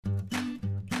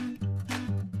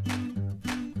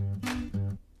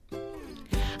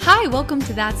Hi, welcome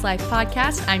to That's Life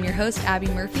podcast. I'm your host, Abby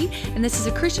Murphy, and this is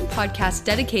a Christian podcast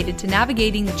dedicated to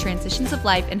navigating the transitions of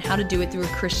life and how to do it through a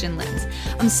Christian lens.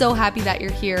 I'm so happy that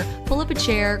you're here. Pull up a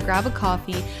chair, grab a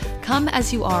coffee, come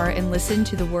as you are, and listen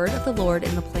to the word of the Lord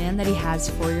and the plan that He has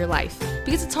for your life.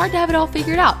 Because it's hard to have it all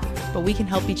figured out, but we can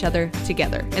help each other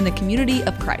together in the community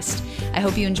of Christ. I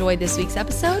hope you enjoyed this week's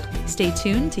episode. Stay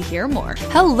tuned to hear more.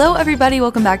 Hello, everybody.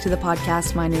 Welcome back to the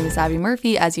podcast. My name is Abby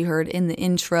Murphy, as you heard in the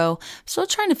intro. I'm still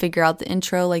trying to figure out the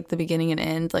intro, like the beginning and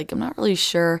end. I'm not really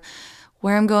sure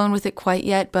where I'm going with it quite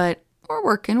yet, but we're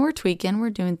working, we're tweaking, we're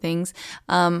doing things.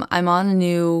 I'm on a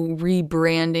new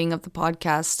rebranding of the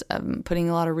podcast. I'm putting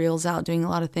a lot of reels out, doing a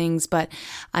lot of things, but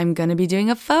I'm going to be doing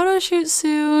a photo shoot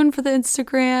soon for the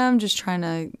Instagram, just trying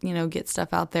to, get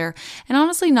stuff out there. And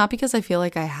honestly, not because I feel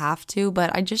like I have to,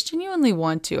 but I just genuinely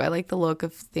want to. I like the look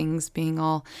of things being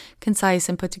all concise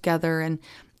and put together, and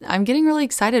I'm getting really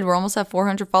excited. We're almost at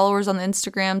 400 followers on the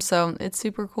Instagram, so it's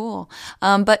super cool.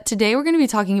 But today we're going to be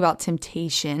talking about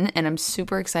temptation, and I'm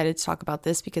super excited to talk about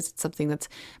this because it's something that's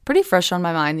pretty fresh on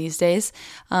my mind these days.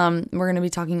 We're going to be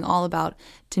talking all about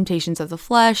temptations of the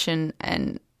flesh and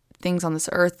things on this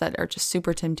earth that are just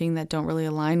super tempting that don't really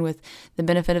align with the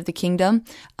benefit of the kingdom.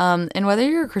 And whether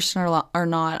you're a Christian or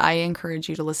not, I encourage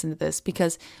you to listen to this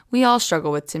because we all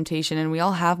struggle with temptation and we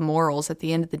all have morals at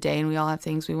the end of the day, and we all have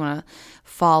things we want to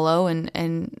follow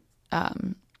and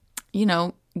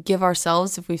give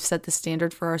ourselves. If we've set the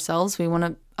standard for ourselves, we want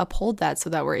to uphold that so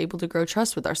that we're able to grow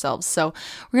trust with ourselves. So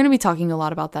we're going to be talking a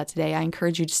lot about that today. I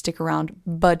encourage you to stick around.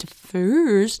 But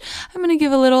first, I'm going to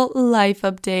give a little life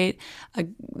update.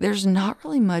 There's not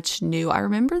really much new. I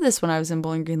remember this when I was in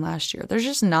Bowling Green last year. There's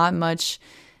just not much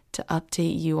to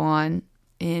update you on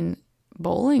in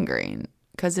Bowling Green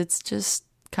because it's just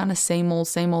kind of same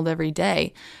old every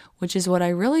day, which is what I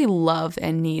really love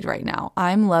and need right now.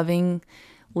 I'm loving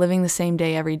living the same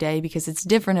day every day because it's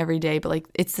different every day, but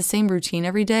it's the same routine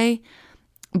every day,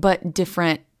 but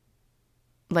different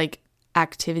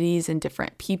activities and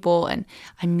different people. And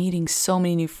I'm meeting so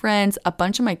many new friends. A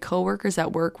bunch of my coworkers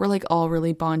at work, we're all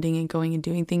really bonding and going and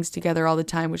doing things together all the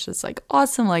time, which is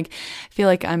awesome. I feel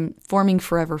like I'm forming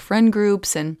forever friend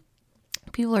groups, and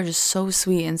people are just so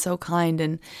sweet and so kind.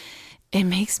 And it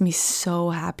makes me so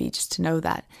happy just to know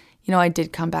that I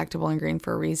did come back to Bowling Green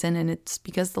for a reason, and it's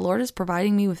because the Lord is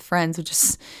providing me with friends, which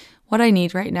is what I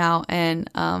need right now. And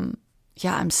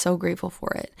I'm so grateful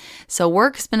for it. So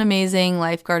work's been amazing.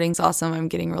 Lifeguarding's awesome. I'm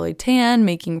getting really tan,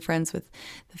 making friends with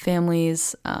the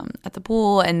families at the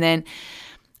pool, and then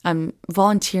I'm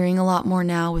volunteering a lot more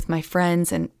now with my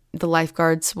friends, and the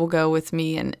lifeguards will go with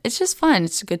me, and it's just fun.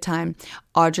 It's a good time.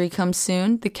 Audrey comes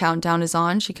soon. The countdown is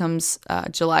on. She comes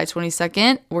July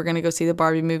 22nd. We're going to go see the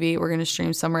Barbie movie. We're going to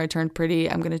stream Summer I Turned Pretty.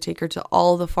 I'm going to take her to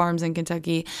all the farms in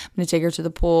Kentucky. I'm going to take her to the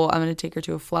pool. I'm going to take her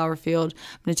to a flower field.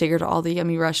 I'm going to take her to all the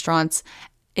yummy restaurants.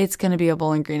 It's going to be a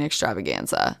Bowling Green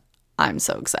extravaganza. I'm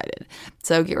so excited.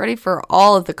 So get ready for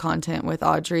all of the content with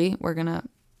Audrey. We're going to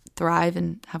thrive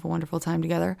and have a wonderful time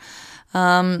together.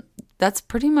 That's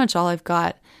pretty much all I've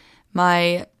got.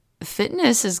 My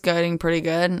fitness is getting pretty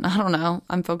good. I don't know.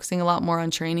 I'm focusing a lot more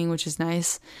on training, which is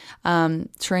nice.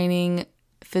 Training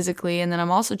physically, and then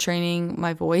I'm also training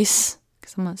my voice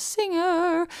because I'm a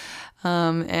singer.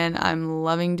 And I'm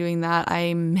loving doing that.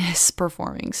 I miss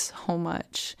performing so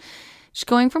much. Just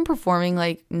going from performing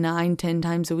 9-10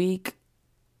 times a week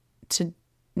to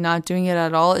not doing it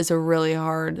at all is a really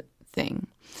hard thing,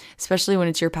 especially when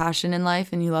it's your passion in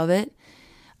life and you love it.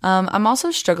 I'm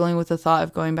also struggling with the thought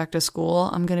of going back to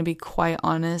school. I'm going to be quite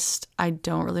honest. I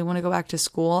don't really want to go back to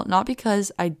school, not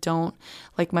because I don't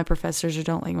like my professors or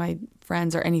don't like my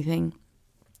friends or anything.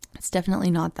 It's definitely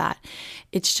not that.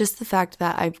 It's just the fact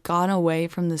that I've gone away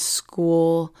from the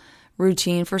school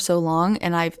routine for so long,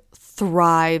 and I've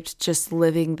thrived just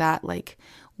living that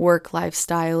work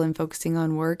lifestyle and focusing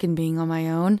on work and being on my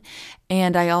own.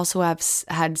 And I also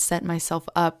had set myself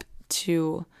up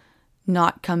to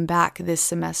not come back this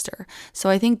semester. So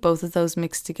I think both of those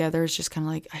mixed together is just kind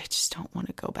of I just don't want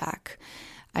to go back.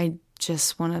 I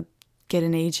just want to get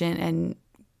an agent and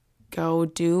go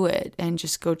do it and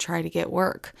just go try to get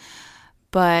work.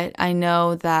 But I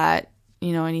know that,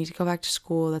 I need to go back to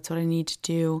school. That's what I need to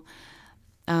do.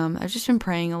 I've just been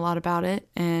praying a lot about it,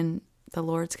 and the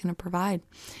Lord's going to provide.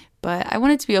 But I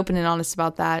wanted to be open and honest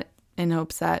about that in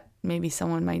hopes that maybe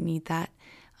someone might need that.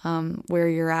 Where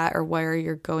you're at or where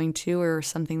you're going to, or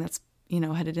something that's,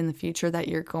 headed in the future that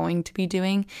you're going to be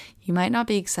doing. You might not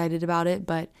be excited about it,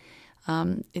 but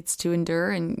it's to endure,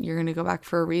 and you're going to go back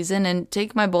for a reason. And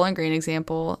take my Bowling Green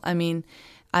example. I mean,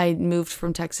 I moved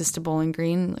from Texas to Bowling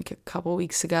Green a couple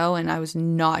weeks ago, and I was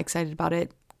not excited about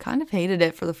it kind of hated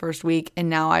it for the first week, and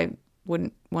now I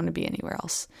wouldn't want to be anywhere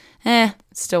else.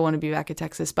 Still want to be back in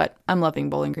Texas, but I'm loving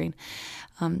Bowling Green.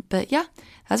 But yeah,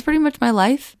 that's pretty much my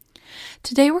life.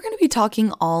 Today we're going to be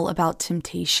talking all about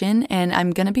temptation, and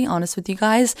I'm going to be honest with you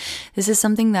guys, this is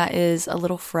something that is a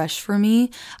little fresh for me.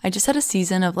 I just had a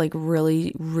season of like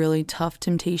really, really tough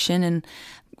temptation, and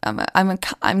I'm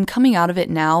coming out of it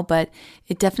now, but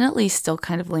it definitely still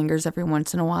kind of lingers every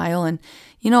once in a while. And,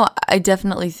 I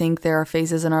definitely think there are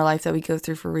phases in our life that we go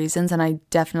through for reasons. And I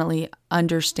definitely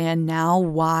understand now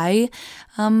why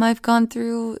I've gone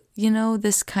through,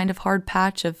 this kind of hard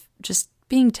patch of just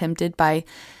being tempted by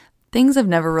things I've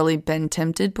never really been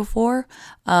tempted before.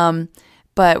 But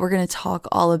we're going to talk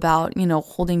all about,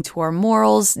 holding to our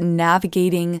morals,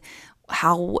 navigating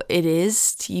how it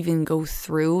is to even go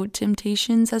through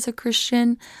temptations as a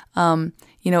Christian.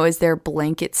 Is there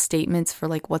blanket statements for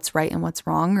like what's right and what's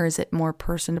wrong, or is it more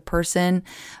person to person?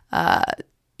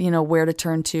 Where to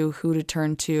turn to, who to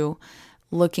turn to,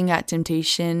 looking at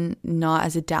temptation not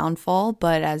as a downfall,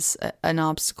 but as an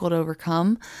obstacle to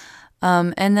overcome.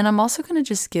 And then I'm also going to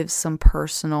just give some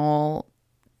personal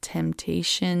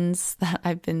temptations that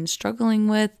I've been struggling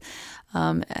with,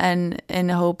 and in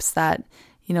hopes that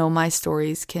my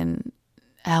stories can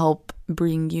help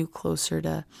bring you closer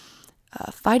to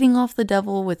fighting off the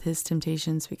devil with his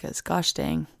temptations, because gosh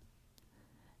dang,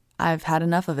 I've had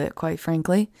enough of it, quite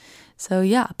frankly. So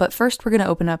yeah, but first we're going to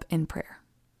open up in prayer.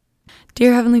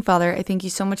 Dear Heavenly Father, I thank you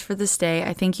so much for this day.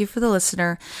 I thank you for the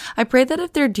listener. I pray that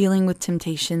if they're dealing with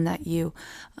temptation, that you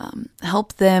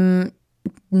help them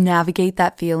navigate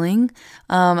that feeling.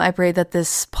 I pray that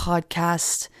this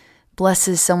podcast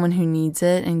blesses someone who needs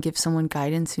it and gives someone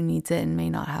guidance who needs it and may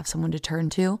not have someone to turn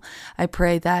to. I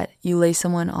pray that you lay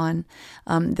someone on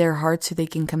their hearts who they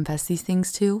can confess these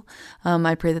things to.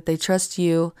 I pray that they trust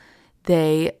you.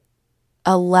 They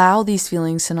allow these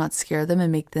feelings to not scare them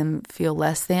and make them feel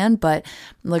less than, but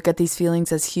look at these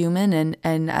feelings as human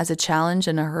and as a challenge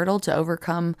and a hurdle to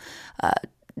overcome,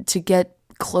 to get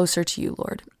closer to you,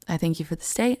 Lord. I thank you for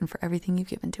this day and for everything you've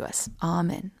given to us.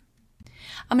 Amen.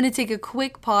 I'm going to take a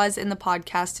quick pause in the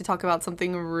podcast to talk about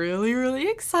something really, really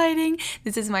exciting.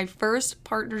 This is my first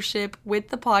partnership with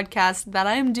the podcast that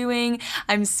I'm doing.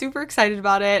 I'm super excited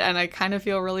about it, and I kind of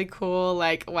feel really cool.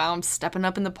 Like, wow, I'm stepping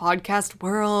up in the podcast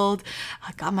world.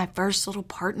 I got my first little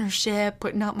partnership,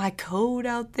 putting out my code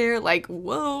out there. Like,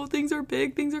 whoa, things are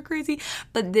big, things are crazy.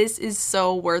 But this is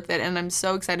so worth it, and I'm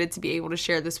so excited to be able to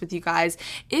share this with you guys.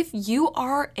 If you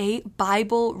are a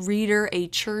Bible reader, a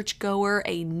church goer,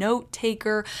 a note taker,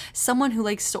 someone who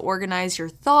likes to organize your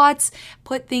thoughts,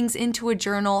 put things into a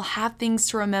journal, have things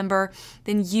to remember,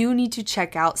 then you need to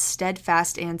check out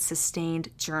Steadfast and Sustained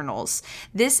Journals.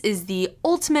 This is the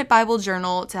ultimate Bible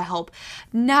journal to help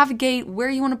navigate where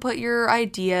you want to put your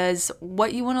ideas,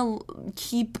 what you want to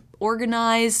keep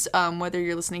organized, whether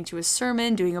you're listening to a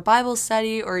sermon, doing a Bible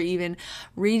study, or even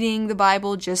reading the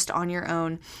Bible just on your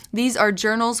own. These are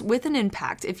journals with an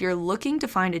impact. If you're looking to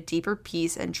find a deeper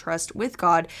peace and trust with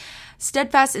God,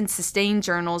 Steadfast and Sustained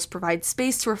Journals provide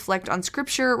space to reflect on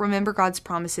Scripture, remember God's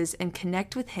promises, and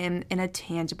connect with Him in a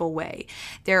tangible way.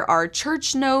 There are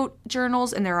church note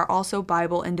journals, and there are also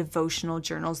Bible and devotional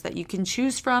journals that you can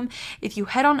choose from. If you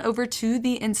head on over to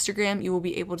the Instagram, you will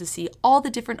be able to see all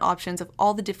the different options of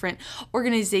all the different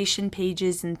organization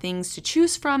pages and things to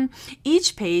choose from.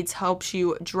 Each page helps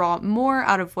you draw more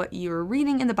out of what you're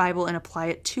reading in the Bible and apply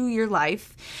it to your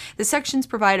life. The sections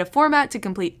provide a format to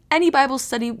complete any Bible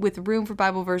study with room for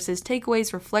Bible verses,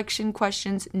 takeaways, reflection,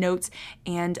 questions, notes,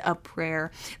 and a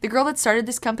prayer. The girl that started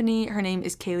this company, her name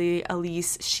is Kaylee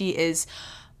Elise. She is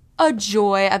a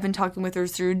joy. I've been talking with her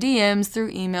through DMs,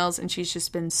 through emails, and she's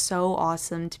just been so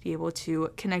awesome to be able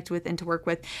to connect with and to work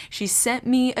with. She sent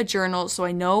me a journal so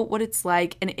I know what it's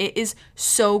like, and it is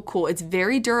so cool. It's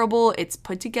very durable. It's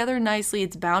put together nicely.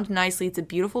 It's bound nicely. It's a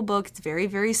beautiful book. It's very,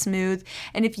 very smooth.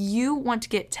 And if you want to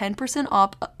get 10%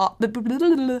 off,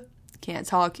 can't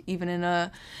talk even in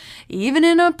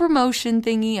a promotion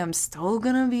thingy, I'm still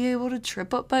gonna be able to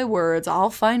trip up my words.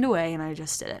 I'll find a way, and I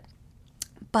just did it.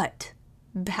 But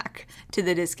back to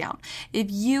the discount. If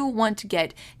you want to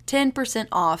get 10%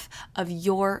 off of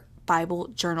your Bible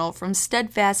journal from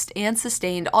Steadfast and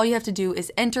Sustained, all you have to do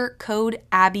is enter code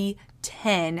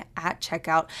 10 at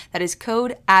checkout. That is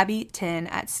code Abby10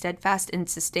 at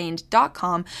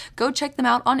steadfastandsustained.com. Go check them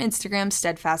out on Instagram,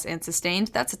 steadfast and sustained.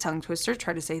 That's a tongue twister.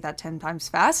 Try to say that 10 times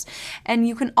fast. And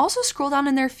you can also scroll down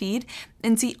in their feed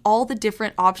and see all the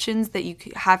different options that you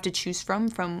have to choose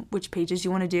from which pages you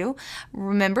want to do.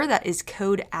 Remember, that is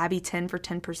code Abby10 for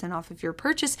 10% off of your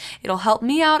purchase. It'll help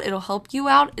me out. It'll help you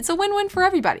out. It's a win-win for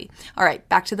everybody. All right,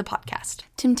 back to the podcast.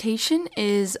 Temptation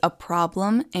is a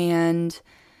problem, and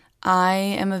I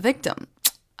am a victim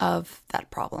of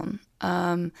that problem.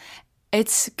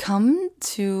 It's come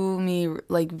to me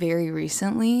like very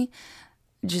recently,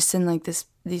 just in like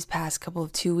these past couple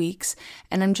of 2 weeks,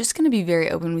 and I'm just going to be very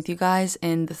open with you guys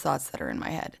in the thoughts that are in my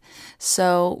head.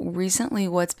 So recently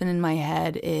what's been in my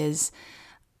head is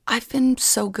I've been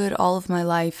so good all of my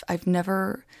life. I've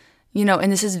never,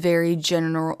 and this is very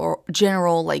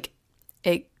general, like,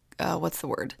 what's the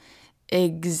word?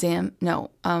 Exaggerated.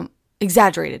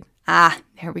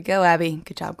 There we go, Abby.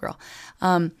 Good job, girl.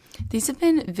 These have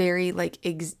been very like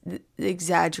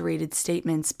exaggerated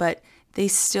statements, but they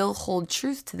still hold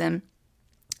truth to them.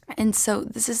 And so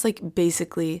this is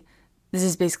basically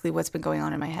what's been going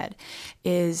on in my head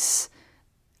is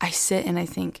I sit and I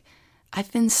think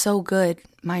I've been so good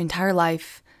my entire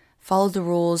life, followed the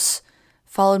rules,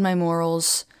 followed my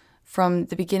morals from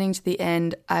the beginning to the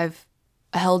end. I've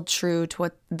held true to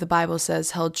what the Bible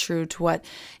says, held true to what,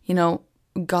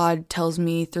 God tells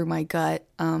me through my gut,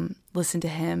 listen to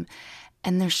him.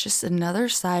 And there's just another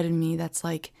side of me that's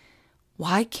like,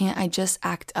 why can't I just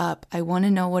act up? I want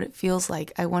to know what it feels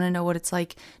like. I want to know what it's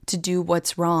like to do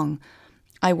what's wrong.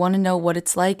 I want to know what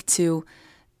it's like to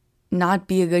not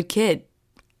be a good kid.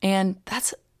 And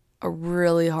that's a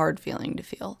really hard feeling to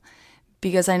feel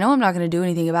because I know I'm not going to do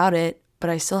anything about it, but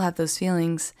I still have those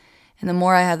feelings. And the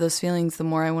more I have those feelings, the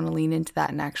more I want to lean into that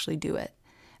and actually do it.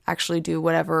 Actually do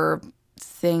whatever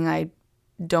thing I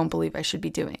don't believe I should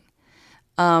be doing.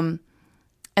 And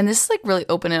this is like really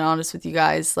open and honest with you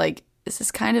guys. Like, this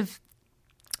is kind of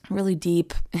really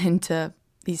deep into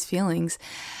these feelings,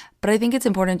 but I think it's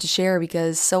important to share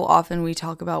because so often we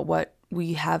talk about what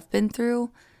we have been through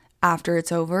after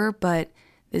it's over, but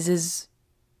this is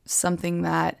something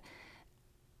that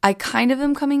I kind of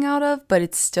am coming out of, but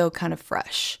it's still kind of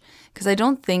fresh because I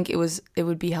don't think it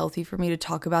would be healthy for me to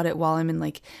talk about it while I'm in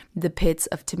like the pits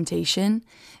of temptation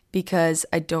because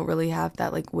I don't really have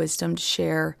that like wisdom to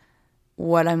share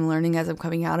what I'm learning as I'm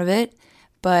coming out of it.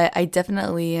 But I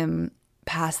definitely am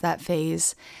past that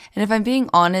phase. And if I'm being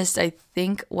honest, I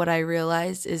think what I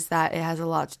realized is that it has a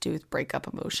lot to do with breakup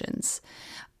emotions.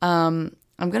 I'm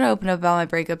going to open up about my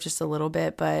breakup just a little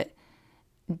bit, but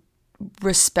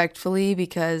respectfully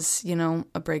because,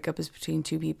 a breakup is between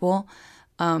two people.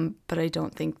 But I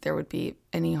don't think there would be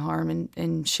any harm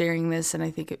in sharing this, and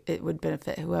I think it would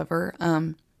benefit whoever.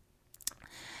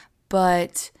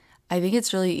 But I think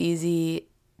it's really easy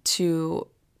to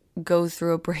go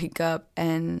through a breakup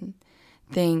and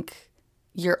think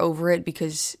you're over it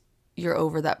because you're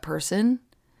over that person.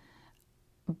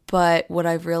 But what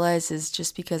I've realized is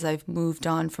just because I've moved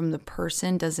on from the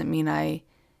person doesn't mean I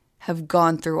have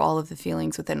gone through all of the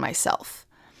feelings within myself.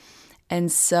 And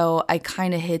so I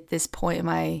kind of hit this point in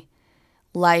my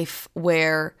life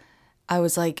where I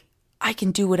was like, I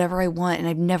can do whatever I want and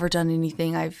I've never done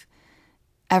anything I've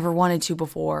ever wanted to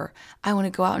before. I want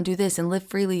to go out and do this and live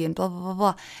freely and blah, blah, blah,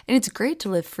 blah. And it's great to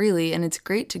live freely and it's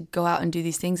great to go out and do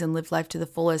these things and live life to the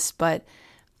fullest. But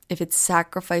if it's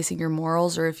sacrificing your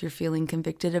morals or if you're feeling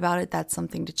convicted about it, that's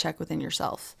something to check within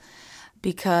yourself.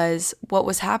 Because what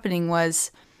was happening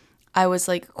was I was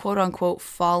like, quote unquote,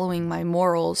 following my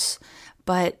morals,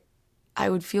 but I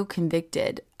would feel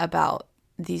convicted about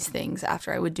these things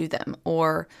after I would do them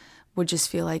or would just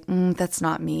feel like, that's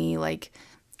not me. Like,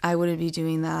 I wouldn't be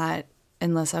doing that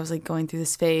unless I was like going through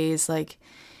this phase, like,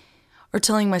 or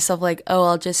telling myself like,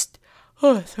 sorry,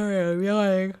 I'm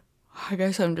yawning. I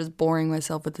guess I'm just boring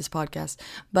myself with this podcast.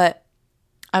 But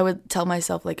I would tell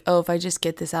myself like, if I just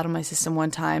get this out of my system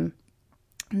one time,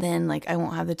 then like I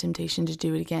won't have the temptation to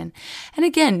do it again. And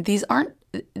again,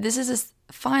 this is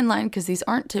a fine line because these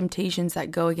aren't temptations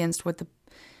that go against what the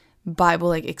Bible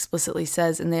like explicitly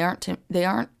says, and they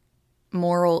aren't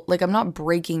moral, like I'm not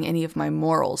breaking any of my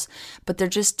morals, but they're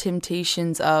just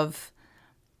temptations of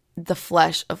the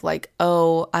flesh of like,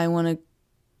 I want to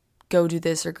go do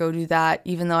this or go do that,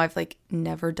 even though I've like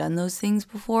never done those things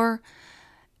before.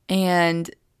 And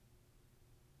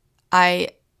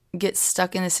I get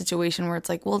stuck in a situation where it's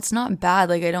like, well, it's not bad.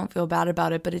 Like I don't feel bad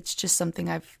about it, but it's just something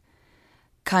I've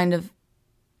kind of,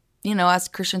 as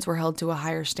Christians, we're held to a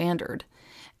higher standard.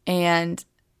 And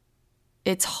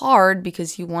it's hard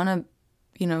because you want to,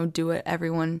 do what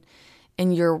everyone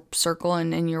in your circle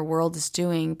and in your world is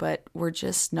doing, but we're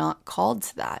just not called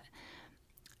to that.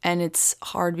 And it's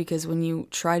hard because when you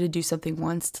try to do something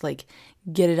once to like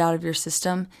get it out of your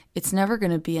system, it's never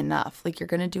going to be enough. Like you're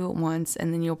going to do it once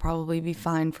and then you'll probably be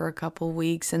fine for a couple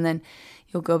weeks and then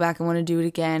you'll go back and want to do it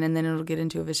again. And then it'll get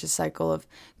into a vicious cycle of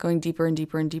going deeper and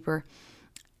deeper and deeper.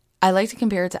 I like to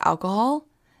compare it to alcohol.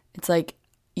 It's like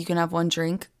you can have one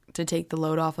drink to take the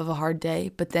load off of a hard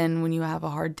day. But then when you have a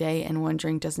hard day and one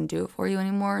drink doesn't do it for you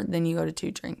anymore, then you go to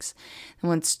 2 drinks. And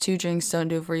once 2 drinks don't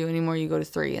do it for you anymore, you go to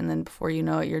 3. And then before you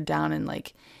know it, you're down in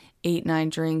like 8, 9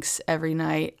 drinks every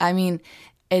night. I mean,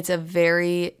 it's a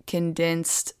very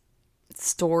condensed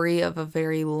story of a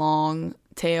very long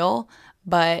tale,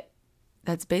 but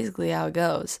that's basically how it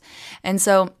goes. And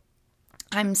so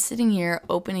I'm sitting here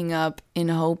opening up in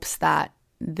hopes that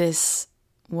this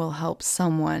will help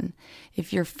someone.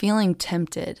 If you're feeling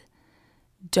tempted,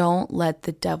 don't let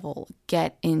the devil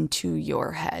get into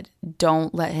your head.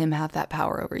 Don't let him have that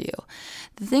power over you.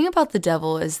 The thing about the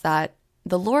devil is that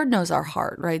the Lord knows our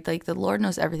heart, right? Like the Lord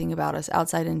knows everything about us,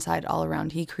 outside, inside, all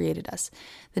around. He created us.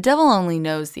 The devil only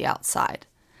knows the outside.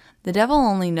 The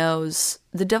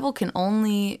devil can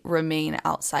only remain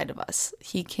outside of us.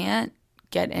 He can't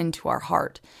get into our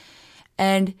heart.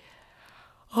 And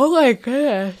oh my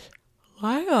goodness,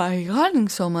 why am I yawning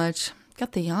so much?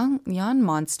 Got the yawn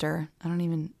monster. I don't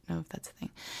even know if that's a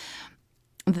thing.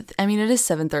 I mean, it is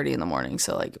 7:30 in the morning,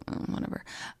 so like whatever.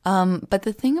 But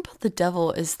the thing about the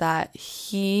devil is that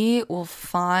he will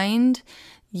find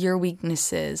your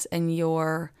weaknesses and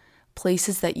your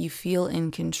places that you feel in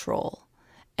control,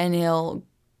 and he'll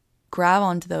grab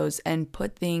onto those and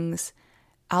put things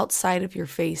outside of your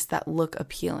face that look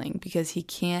appealing because he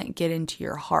can't get into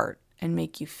your heart and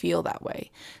make you feel that way.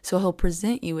 So he'll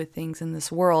present you with things in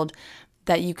this world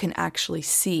that you can actually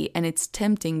see. And it's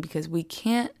tempting because we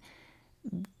can't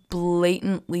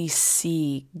blatantly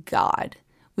see God.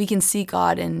 We can see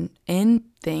God in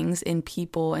things, in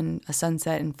people, in a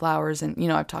sunset, and flowers. And,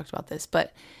 I've talked about this,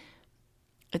 but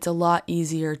it's a lot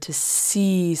easier to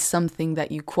see something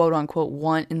that you quote unquote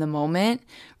want in the moment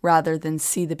rather than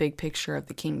see the big picture of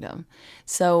the kingdom.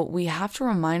 So we have to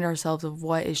remind ourselves of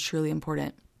what is truly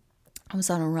important. I was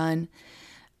on a run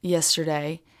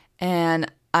yesterday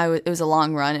and it was a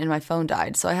long run and my phone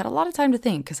died. So I had a lot of time to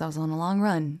think because I was on a long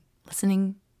run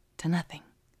listening to nothing.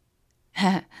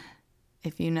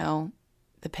 If you know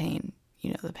the pain, you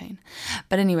know the pain.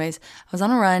 But anyways, I was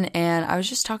on a run and I was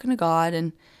just talking to God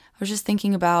and I was just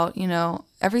thinking about,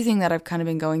 everything that I've kind of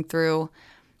been going through.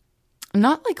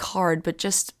 Not like hard, but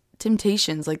just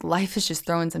temptations. Like life is just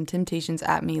throwing some temptations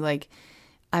at me. Like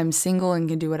I'm single and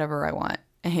can do whatever I want.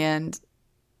 And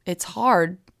it's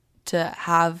hard to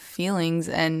have feelings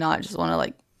and not just want to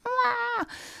like,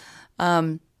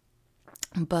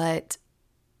 but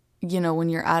when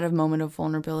you're at a moment of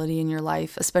vulnerability in your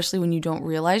life, especially when you don't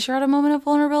realize you're at a moment of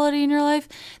vulnerability in your life,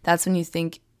 that's when you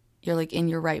think you're like in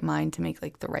your right mind to make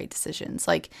like the right decisions.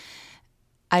 Like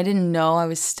I didn't know I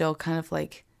was still kind of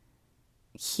like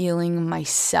healing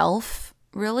myself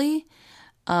really,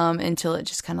 until it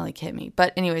just kind of like hit me.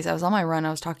 But anyways, I was on my run. I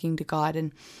was talking to God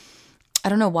and I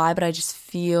don't know why, but I just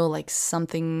feel like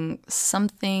something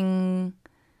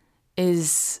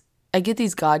is, I get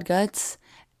these God guts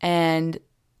and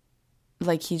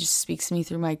like he just speaks to me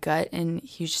through my gut and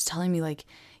he was just telling me like,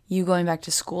 you going back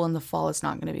to school in the fall is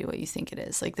not going to be what you think it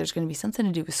is. Like there's going to be something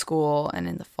to do with school and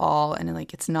in the fall and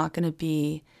like it's not going to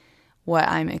be what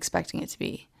I'm expecting it to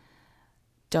be.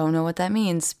 Don't know what that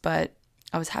means, but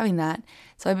I was having that.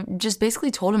 So I just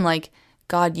basically told him like,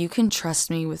 God, you can trust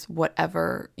me with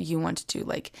whatever you want to do.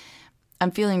 Like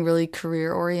I'm feeling really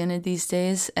career oriented these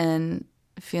days and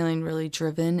feeling really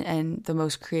driven and the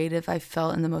most creative I've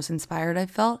felt and the most inspired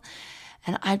I've felt.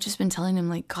 And I've just been telling him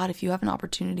like, God, if you have an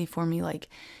opportunity for me, like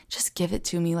just give it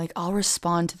to me. Like I'll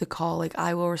respond to the call. Like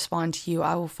I will respond to you.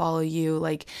 I will follow you.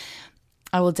 Like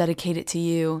I will dedicate it to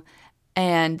you.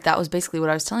 And that was basically what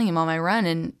I was telling him on my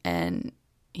run. And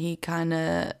he kind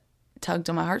of tugged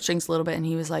on my heartstrings a little bit. And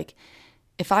he was like,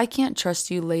 if I can't trust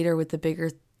you later with the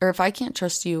bigger, or if I can't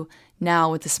trust you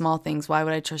now with the small things, why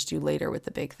would I trust you later with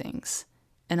the big things?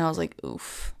 And I was like,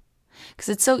 oof. Because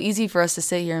it's so easy for us to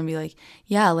sit here and be like,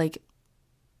 yeah, like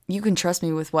you can trust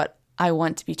me with what I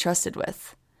want to be trusted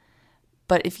with.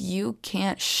 But if you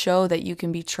can't show that you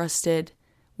can be trusted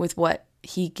with what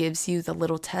he gives you, the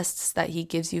little tests that he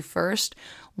gives you first,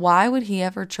 why would he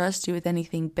ever trust you with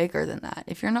anything bigger than that?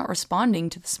 If you're not responding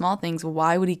to the small things,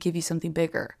 why would he give you something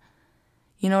bigger?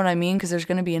 You know what I mean? Because there's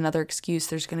going to be another excuse.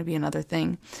 There's going to be another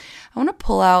thing. I want to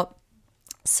pull out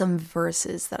some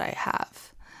verses that I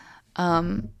have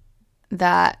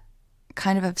that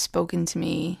kind of have spoken to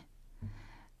me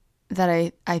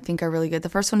that I think are really good. The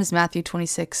first one is Matthew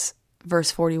 26,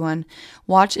 verse 41.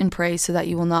 Watch and pray so that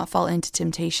you will not fall into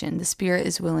temptation. The spirit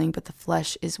is willing, but the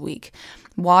flesh is weak.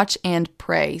 Watch and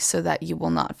pray so that you will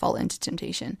not fall into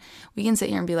temptation. We can sit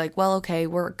here and be like, well, okay,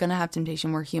 we're going to have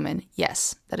temptation. We're human.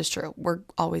 Yes, that is true. We're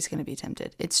always going to be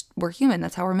tempted. We're human.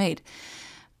 That's how we're made.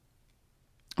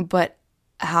 But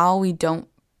how we don't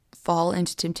fall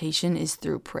into temptation is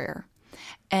through prayer.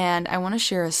 And I want to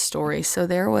share a story. So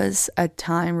there was a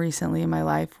time recently in my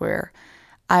life where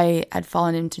I had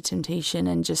fallen into temptation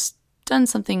and just done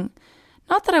something,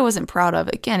 not that I wasn't proud of.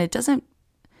 Again, it doesn't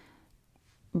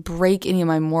break any of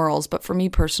my morals, but for me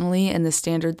personally and the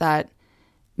standard that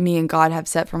me and God have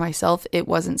set for myself, it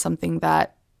wasn't something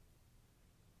that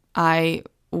I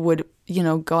would,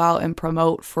 go out and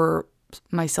promote for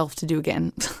myself to do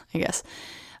again, I guess.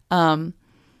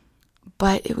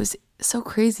 But it was so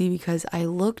crazy because I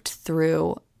looked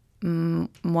through one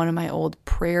of my old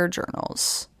prayer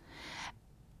journals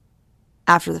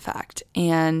after the fact,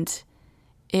 and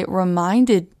it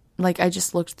reminded, I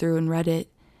just looked through and read it,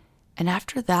 and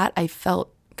after that I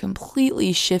felt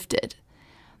completely shifted,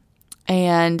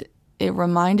 and it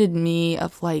reminded me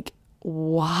of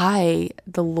why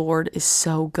the Lord is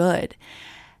so good.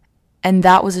 And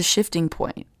that was a shifting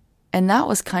point. And that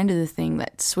was kind of the thing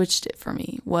that switched it for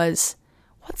me, was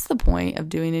what's the point of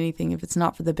doing anything if it's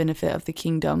not for the benefit of the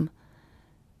kingdom?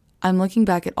 I'm looking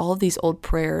back at all of these old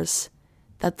prayers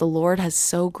that the Lord has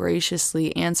so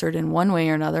graciously answered in one way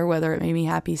or another, whether it made me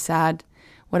happy, sad,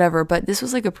 whatever. But this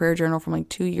was a prayer journal from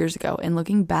 2 years ago. And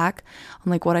looking back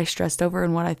on what I stressed over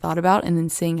and what I thought about, and then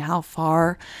seeing how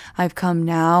far I've come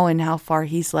now and how far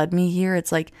He's led me here,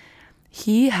 it's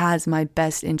He has my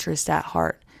best interest at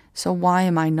heart. So why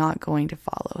am I not going to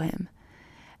follow Him?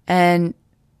 And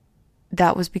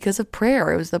that was because of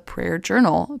prayer. It was the prayer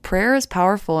journal. Prayer is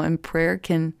powerful, and prayer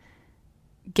can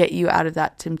get you out of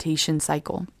that temptation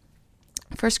cycle.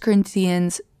 1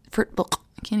 Corinthians chapter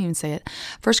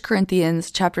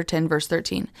 10, verse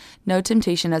 13. No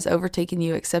temptation has overtaken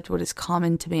you except what is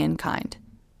common to mankind.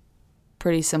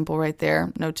 Pretty simple right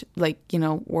there.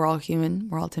 We're all human.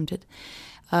 We're all tempted.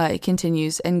 It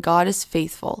continues, and God is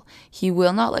faithful. He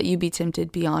will not let you be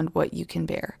tempted beyond what you can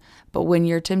bear. But when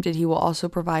you're tempted, He will also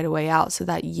provide a way out so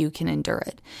that you can endure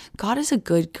it. God is a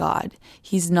good God.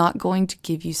 He's not going to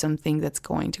give you something that's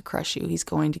going to crush you. He's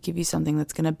going to give you something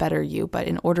that's going to better you. But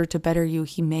in order to better you,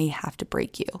 He may have to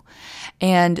break you.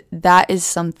 And that is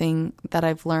something that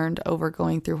I've learned over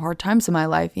going through hard times in my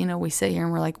life. We sit here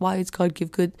and we're like, why does God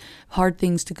give hard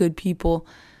things to good people?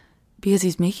 Because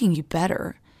He's making you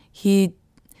better. He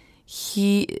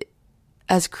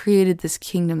has created this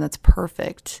kingdom that's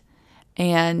perfect,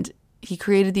 and He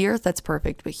created the earth that's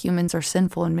perfect, but humans are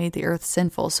sinful and made the earth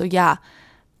sinful. So yeah,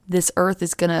 this earth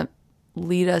is going to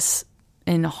lead us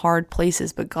in hard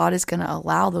places, but God is going to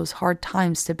allow those hard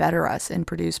times to better us and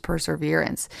produce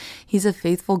perseverance. He's a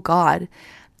faithful God.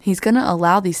 He's going to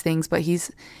allow these things, but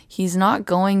he's not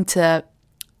going to,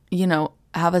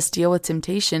 have us deal with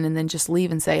temptation and then just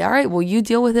leave and say, all right, well, you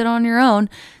deal with it on your own.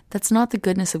 That's not the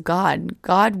goodness of God.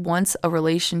 God wants a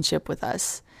relationship with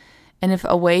us. And if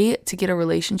a way to get a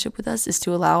relationship with us is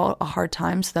to allow a hard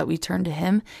time so that we turn to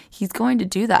Him, He's going to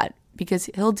do that because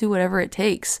He'll do whatever it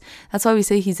takes. That's why we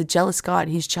say He's a jealous God.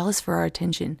 He's jealous for our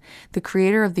attention. The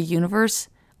creator of the universe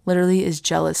literally is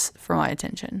jealous for my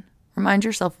attention. Remind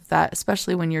yourself of that,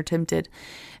 especially when you're tempted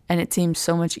and it seems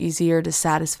so much easier to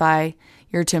satisfy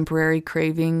your temporary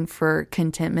craving for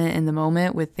contentment in the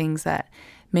moment with things that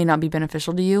may not be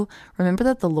beneficial to you. Remember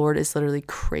that the Lord is literally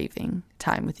craving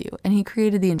time with you, and He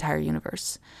created the entire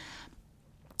universe.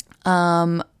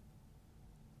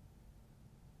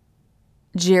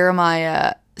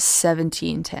 Jeremiah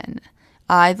 17:10.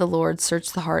 I, the Lord,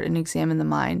 search the heart and examine the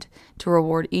mind to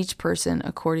reward each person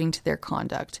according to their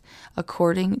conduct,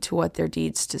 according to what their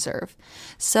deeds deserve.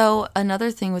 So another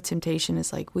thing with temptation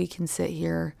is we can sit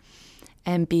here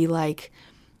and be like,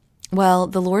 well,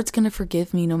 the Lord's going to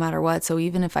forgive me no matter what. So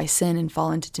even if I sin and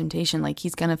fall into temptation,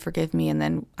 He's going to forgive me and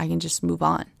then I can just move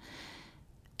on.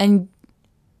 And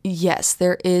yes,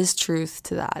 there is truth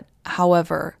to that.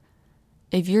 However,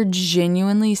 if you're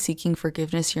genuinely seeking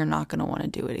forgiveness, you're not going to want to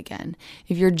do it again.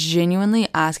 If you're genuinely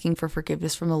asking for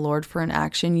forgiveness from the Lord for an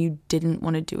action, you didn't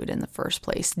want to do it in the first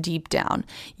place, deep down.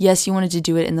 Yes, you wanted to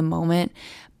do it in the moment,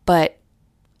 but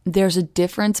there's a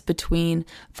difference between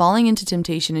falling into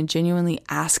temptation and genuinely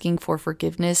asking for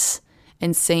forgiveness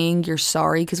and saying you're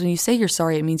sorry. Because when you say you're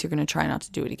sorry, it means you're going to try not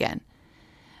to do it again.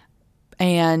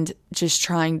 And just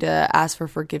trying to ask for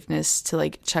forgiveness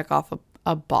to check off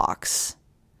a box.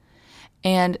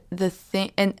 And the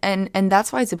thing, and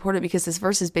that's why it's important, because this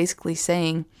verse is basically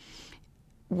saying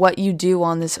what you do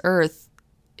on this earth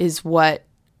is what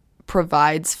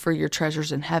provides for your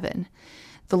treasures in heaven.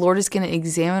 The Lord is going to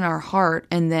examine our heart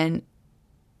and then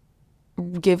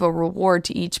give a reward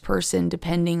to each person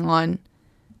depending on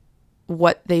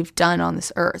what they've done on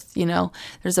this earth. You know,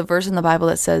 there's a verse in the Bible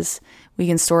that says we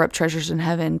can store up treasures in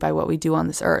heaven by what we do on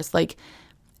this earth. Like,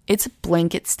 it's a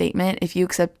blanket statement. If you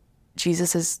accept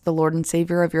Jesus as the Lord and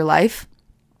Savior of your life,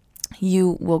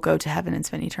 you will go to heaven and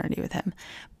spend eternity with him.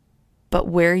 But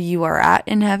where you are at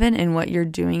in heaven and what you're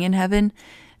doing in heaven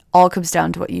all comes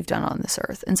down to what you've done on this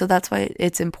earth. And so that's why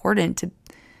it's important to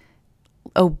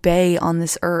obey on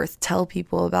this earth, tell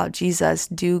people about Jesus,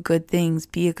 do good things,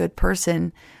 be a good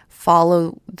person,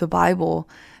 follow the Bible.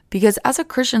 Because as a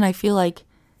Christian, I feel like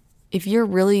if you're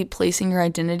really placing your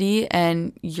identity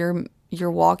and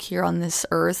your walk here on this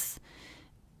earth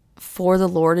for the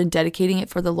Lord and dedicating it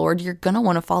for the Lord, you're going to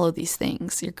want to follow these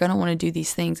things. You're going to want to do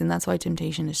these things. And that's why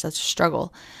temptation is such a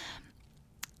struggle.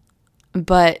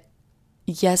 But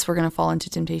yes, we're going to fall into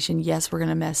temptation. Yes, we're going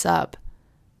to mess up.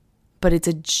 But it's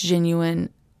a genuine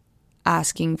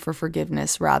asking for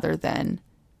forgiveness rather than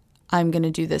I'm going to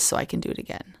do this so I can do it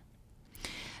again.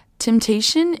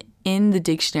 Temptation in the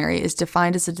dictionary is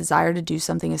defined as a desire to do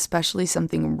something, especially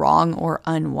something wrong or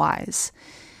unwise.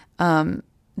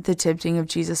 The tempting of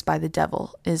Jesus by the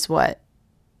devil is what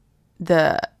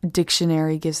the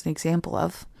dictionary gives an example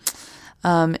of.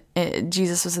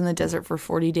 Jesus was in the desert for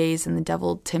 40 days and the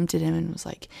devil tempted him and was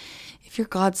like, if your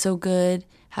God's so good,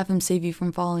 have him save you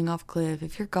from falling off a cliff.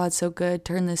 If your God's so good,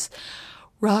 turn this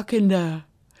rock into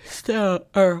stone,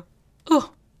 or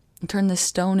turn this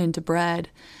stone into bread.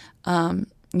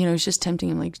 It's just tempting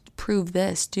him, like, prove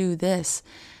this, do this.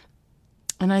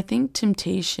 And I think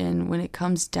temptation, when it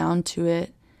comes down to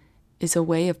it, is a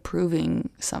way of proving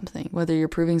something, whether you're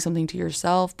proving something to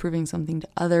yourself, proving something to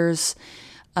others.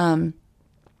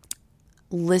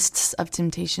 Lists of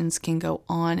temptations can go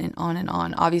on and on and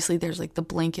on. Obviously, there's like the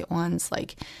blanket ones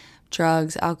like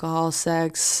drugs, alcohol,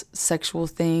 sex, sexual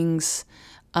things,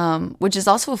 which is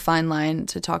also a fine line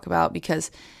to talk about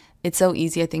because it's so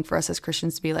easy, I think, for us as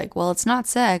Christians to be like, well, it's not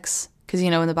sex. Because,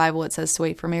 in the Bible it says to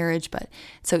wait for marriage, but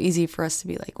it's so easy for us to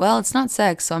be like, well, it's not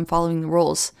sex, so I'm following the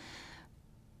rules.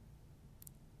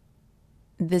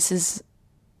 This is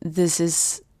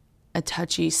a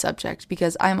touchy subject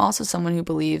because I'm also someone who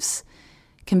believes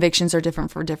convictions are different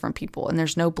for different people, and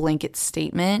there's no blanket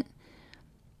statement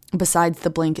besides the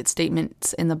blanket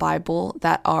statements in the Bible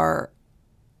that are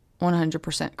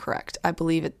 100% correct. I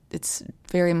believe it's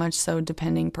very much so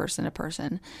depending person to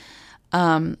person.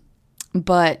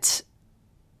 But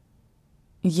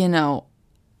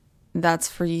that's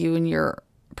for you and your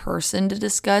person to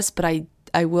discuss, but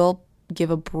I will give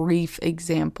a brief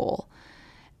example.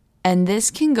 And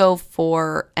this can go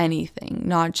for anything,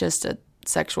 not just a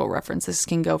sexual reference. This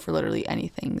can go for literally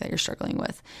anything that you're struggling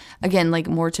with. Again, like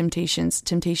more temptations,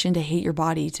 temptation to hate your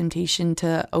body, temptation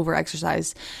to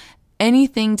overexercise,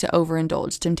 anything to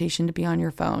overindulge, temptation to be on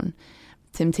your phone,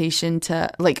 temptation to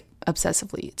like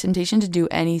obsessively, temptation to do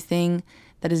anything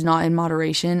that is not in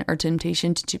moderation, or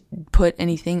temptation to put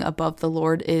anything above the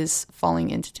Lord is falling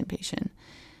into temptation.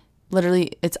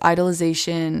 Literally, it's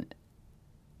idolization.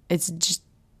 It's just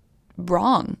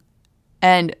wrong.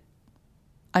 And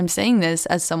I'm saying this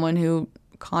as someone who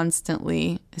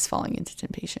constantly is falling into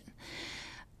temptation.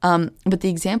 But the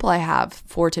example I have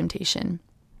for temptation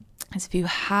is if you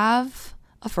have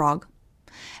a frog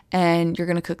and you're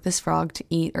going to cook this frog to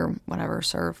eat or whatever,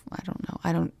 serve. I don't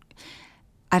know.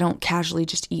 I don't casually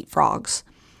just eat frogs.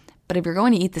 But if you're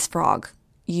going to eat this frog,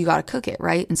 you got to cook it,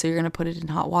 right? And so you're going to put it in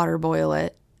hot water, boil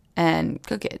it, and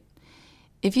cook it.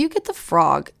 If you get the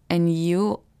frog and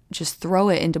you just throw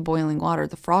it into boiling water,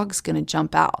 the frog's going to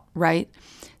jump out, right?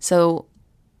 So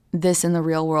this in the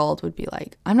real world would be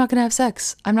like, I'm not going to have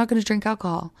sex. I'm not going to drink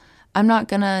alcohol. I'm not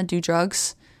going to do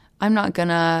drugs. I'm not going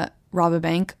to rob a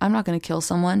bank. I'm not going to kill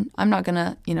someone. I'm not going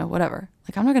to, whatever.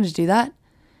 Like, I'm not going to do that.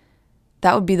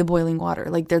 That would be the boiling water.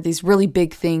 Like, there are these really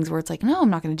big things where it's like, no, I'm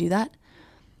not going to do that.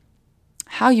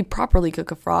 How you properly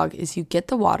cook a frog is you get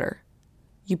the water,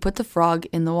 you put the frog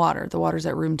in the water. The water's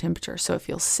at room temperature, so it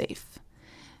feels safe.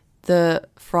 The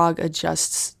frog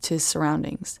adjusts to his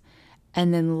surroundings.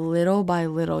 And then little by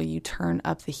little, you turn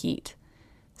up the heat.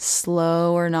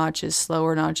 Slower notches,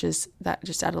 that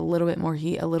just add a little bit more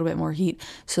heat,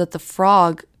 so that the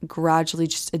frog gradually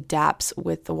just adapts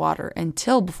with the water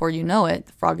until before you know it,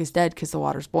 the frog is dead because the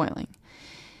water's boiling.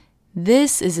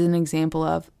 This is an example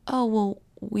of,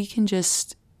 we can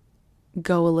just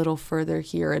go a little further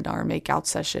here in our makeout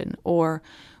session, or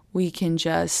we can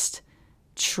just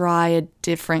try a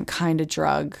different kind of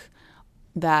drug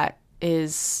that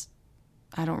is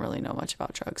I don't really know much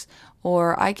about drugs.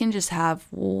 Or I can just have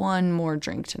one more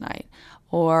drink tonight.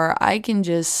 Or I can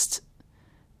just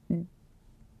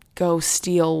go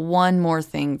steal one more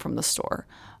thing from the store.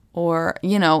 Or,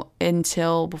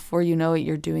 until before you know it,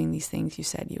 you're doing these things you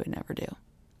said you would never do.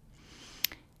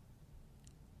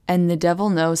 And the devil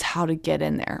knows how to get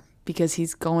in there because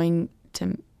he's going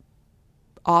to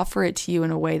offer it to you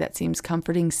in a way that seems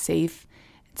comforting, safe,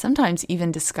 and sometimes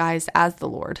even disguised as the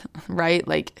Lord, right?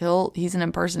 Like he's an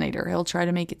impersonator. He'll try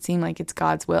to make it seem like it's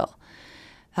God's will.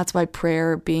 That's why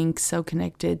prayer, being so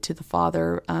connected to the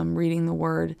Father, reading the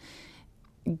Word,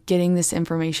 getting this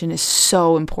information is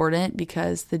so important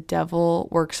because the devil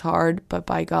works hard, but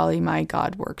by golly, my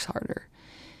God works harder.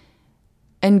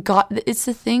 And God, it's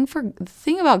the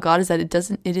thing about God is that it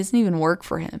isn't even work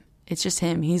for him. It's just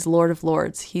him. He's Lord of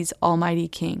Lords. He's Almighty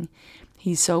King.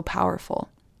 He's so powerful.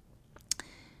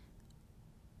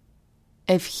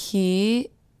 If he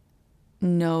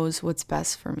knows what's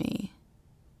best for me,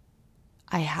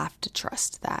 I have to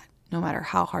trust that no matter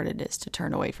how hard it is to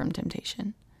turn away from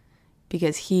temptation.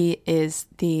 Because he is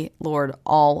the Lord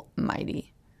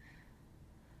Almighty.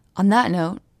 On that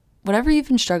note, whatever you've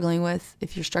been struggling with,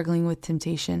 if you're struggling with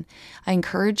temptation, I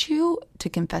encourage you to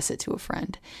confess it to a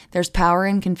friend. There's power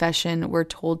in confession. We're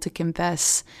told to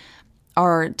confess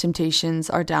our temptations,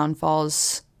 our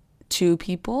downfalls to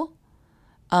people.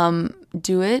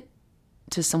 Do it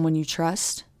to someone you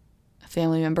trust, a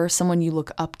family member, someone you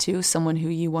look up to, someone who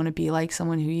you want to be like,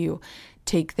 someone who you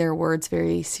take their words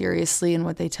very seriously in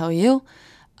what they tell you.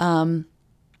 But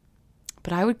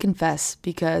I would confess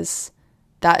because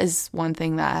that is one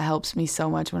thing that helps me so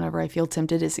much whenever I feel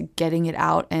tempted is getting it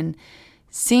out and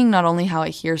seeing not only how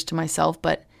it hears to myself,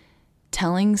 but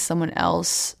telling someone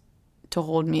else to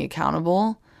hold me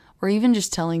accountable, or even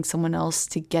just telling someone else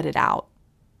to get it out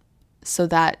so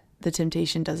that the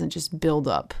temptation doesn't just build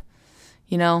up.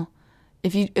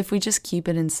 If we just keep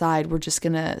it inside, we're just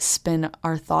going to spin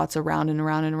our thoughts around and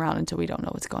around and around until we don't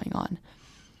know what's going on.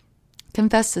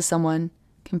 Confess to someone,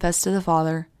 confess to the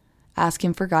Father, ask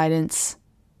him for guidance.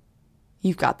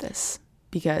 You've got this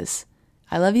because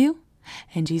I love you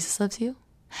and Jesus loves you,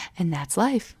 and that's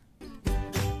life.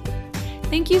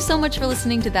 Thank you so much for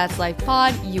listening to That's Life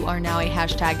Pod. You are now a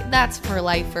 #That's for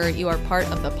Lifer. You are part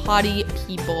of the Potty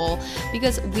people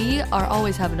because we are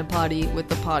always having a potty with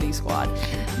the Potty Squad.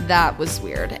 That was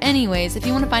weird. Anyways, if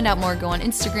you want to find out more, go on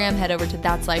Instagram, head over to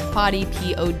That's Life Potty,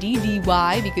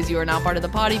 PODDY, because you are now part of the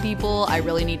Potty people. I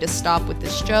really need to stop with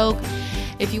this joke.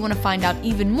 If you want to find out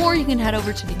even more, you can head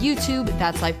over to the YouTube,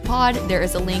 That's Life Pod. There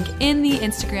is a link in the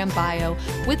Instagram bio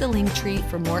with a link tree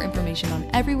for more information on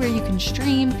everywhere you can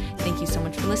stream. Thank you so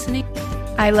much for listening.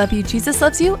 I love you, Jesus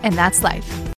loves you, and that's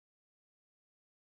life.